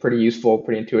think it was pretty useful,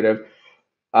 pretty intuitive.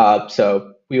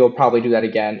 So we will probably do that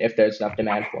again if there's enough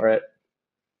demand for it.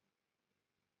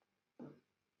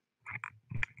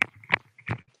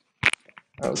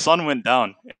 The sun went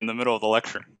down in the middle of the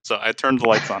lecture, so I turned the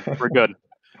lights on. We're good.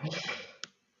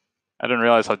 I didn't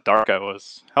realize how dark I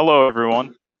was. Hello,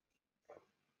 everyone.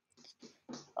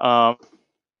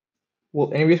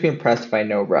 Will anyone be impressed if I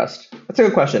know Rust? That's a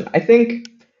good question. I think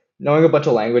knowing a bunch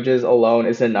of languages alone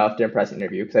isn't enough to impress an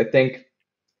interview, because I think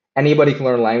anybody can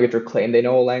learn a language or claim they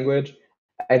know a language.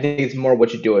 I think it's more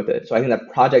what you do with it. So I think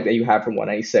that project that you have from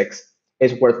 196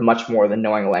 is worth much more than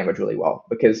knowing a language really well,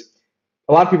 because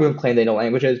a lot of people can claim they know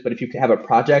languages, but if you have a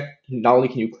project, not only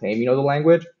can you claim you know the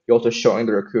language, you're also showing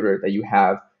the recruiter that you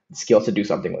have the skills to do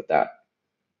something with that.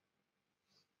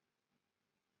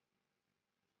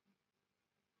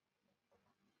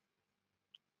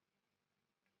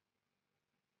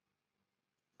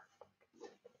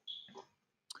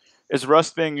 Is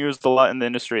Rust being used a lot in the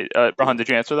industry? Rohan, did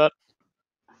you answer that?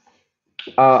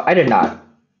 I did not.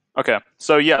 Okay,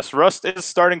 so yes, Rust is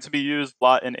starting to be used a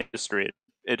lot in industry.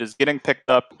 It is getting picked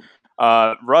up.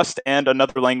 Rust and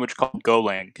another language called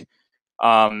Golang.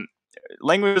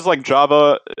 Languages like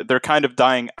Java, they're kind of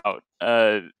dying out.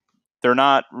 They're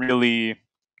not really,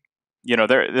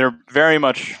 they're very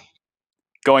much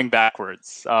going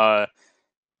backwards.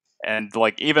 And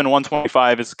like even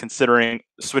 125 is considering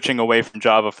switching away from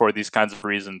Java for these kinds of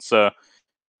reasons. So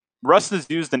Rust is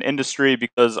used in industry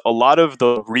because a lot of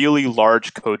the really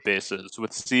large code bases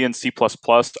with C and C++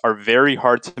 are very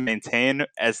hard to maintain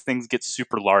as things get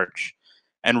super large.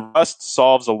 And Rust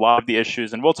solves a lot of the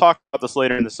issues, and we'll talk about this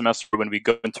later in the semester when we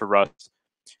go into Rust.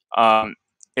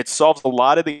 It solves a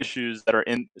lot of the issues that are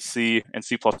in C and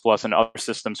C++ and other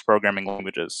systems programming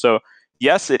languages. So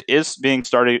yes, it is being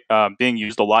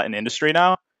used a lot in industry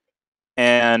now,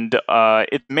 and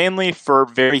it's mainly for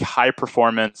very high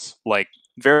performance, like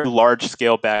very large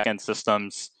scale backend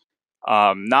systems,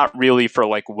 not really for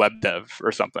like web dev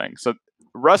or something. So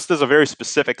Rust is a very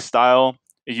specific style,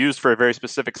 used for a very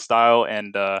specific style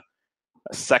and a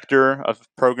sector of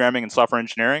programming and software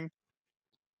engineering.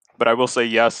 But I will say,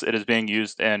 yes, it is being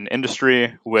used in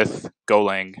industry with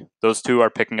Golang. Those two are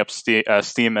picking up steam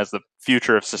as the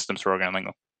future of systems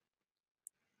programming.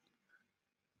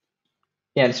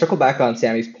 Yeah, and to circle back on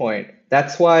Sammy's point,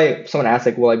 that's why someone asked,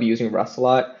 like, will I be using Rust a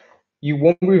lot? You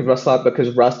won't be using Rust a lot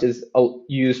because Rust is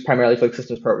used primarily for like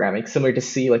systems programming, similar to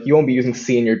C. Like, you won't be using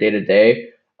C in your day to day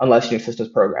unless you're doing systems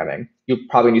programming. You'll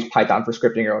probably use Python for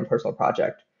scripting your own personal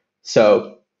project.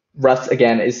 So Rust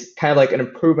again is kind of like an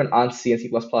improvement on C and C++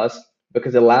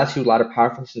 because it allows you a lot of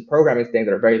powerful systems programming things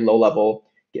that are very low level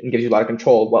and gives you a lot of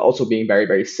control while also being very,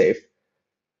 very safe.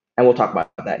 And we'll talk about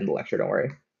that in the lecture. Don't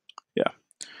worry. Yeah.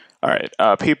 All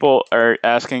right. People are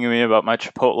asking me about my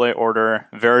Chipotle order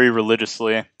very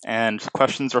religiously, and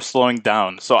questions are slowing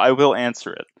down, so I will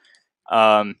answer it.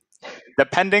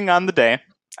 Depending on the day,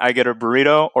 I get a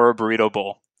burrito or a burrito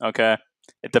bowl. Okay,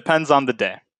 it depends on the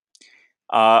day.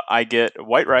 I get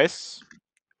white rice,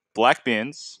 black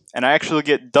beans, and I actually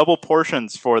get double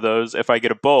portions for those if I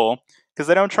get a bowl because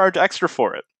they don't charge extra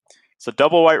for it. So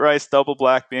double white rice, double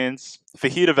black beans,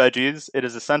 fajita veggies. It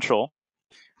is essential.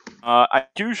 I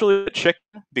usually get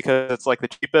chicken because it's like the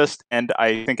cheapest, and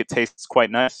I think it tastes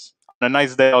quite nice. On a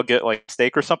nice day, I'll get like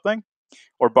steak or something,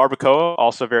 or barbacoa,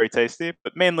 also very tasty,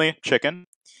 but mainly chicken.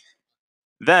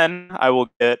 Then I will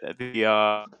get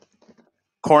the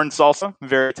corn salsa,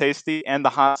 very tasty, and the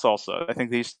hot salsa. I think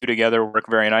these two together work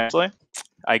very nicely.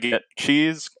 I get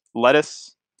cheese,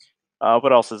 lettuce.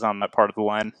 What else is on that part of the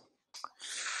line?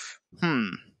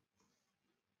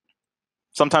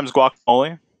 Sometimes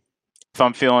guacamole if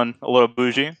I'm feeling a little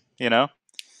bougie, you know.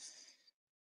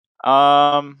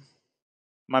 Am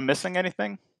I missing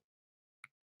anything?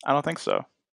 I don't think so.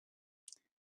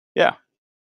 Yeah.